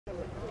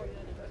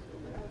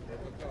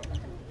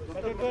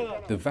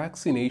The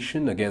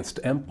vaccination against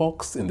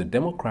mpox in the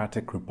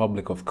Democratic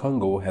Republic of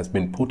Congo has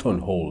been put on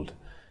hold.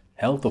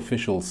 Health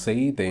officials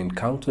say they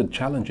encountered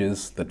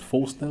challenges that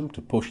forced them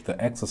to push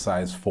the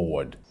exercise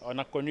forward. We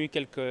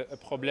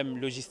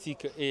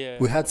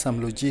had some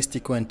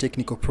logistical and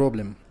technical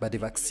problems, but the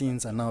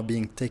vaccines are now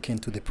being taken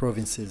to the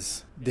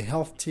provinces. The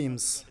health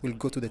teams will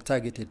go to the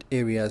targeted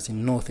areas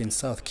in North and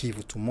South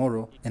Kivu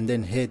tomorrow and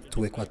then head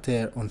to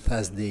Equateur on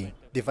Thursday.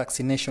 The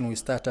vaccination will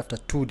start after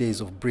 2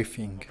 days of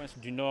briefing.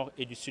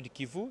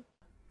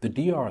 The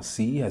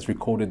DRC has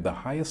recorded the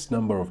highest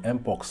number of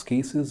mpox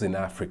cases in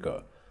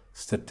Africa.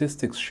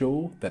 Statistics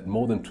show that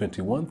more than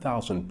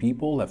 21,000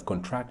 people have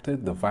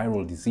contracted the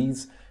viral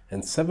disease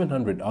and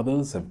 700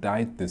 others have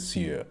died this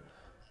year.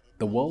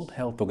 The World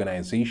Health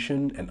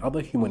Organization and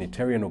other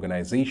humanitarian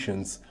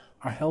organizations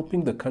are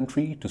helping the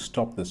country to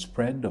stop the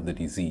spread of the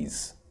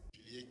disease.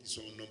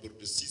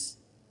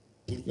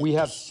 We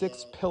have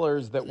 6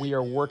 pillars that we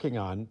are working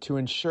on to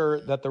ensure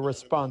that the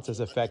response is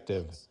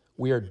effective.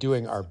 We are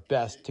doing our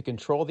best to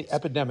control the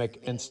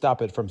epidemic and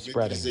stop it from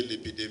spreading.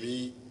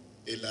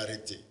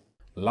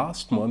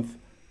 Last month,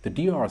 the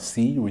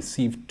DRC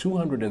received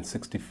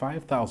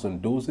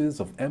 265,000 doses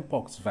of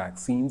mpox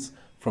vaccines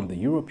from the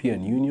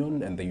European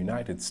Union and the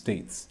United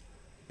States.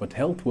 But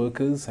health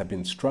workers have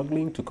been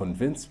struggling to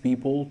convince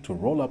people to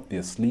roll up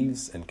their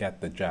sleeves and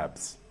get the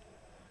jabs.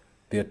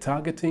 They are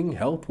targeting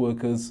health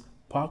workers,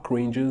 park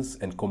rangers,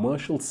 and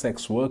commercial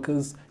sex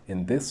workers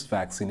in this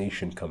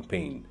vaccination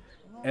campaign.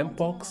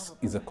 Mpox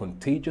is a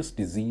contagious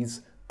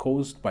disease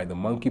caused by the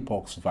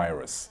monkeypox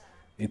virus.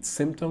 Its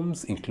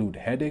symptoms include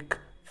headache,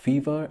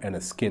 fever, and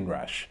a skin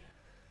rash.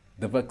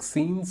 The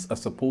vaccines are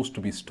supposed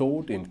to be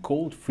stored in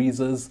cold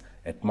freezers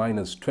at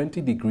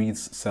 -20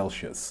 degrees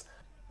Celsius,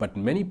 but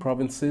many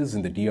provinces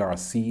in the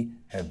DRC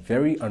have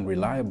very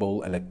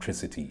unreliable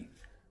electricity.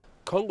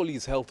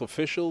 Congolese health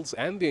officials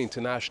and their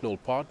international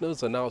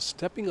partners are now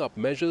stepping up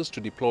measures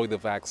to deploy the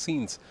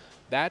vaccines.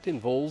 That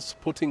involves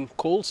putting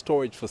cold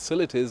storage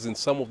facilities in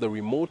some of the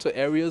remoter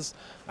areas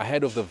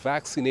ahead of the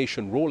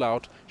vaccination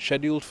rollout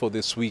scheduled for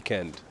this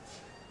weekend.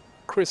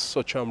 Chris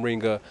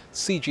Sochamringa,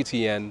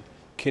 CGTN,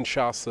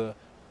 Kinshasa,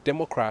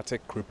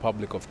 Democratic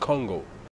Republic of Congo.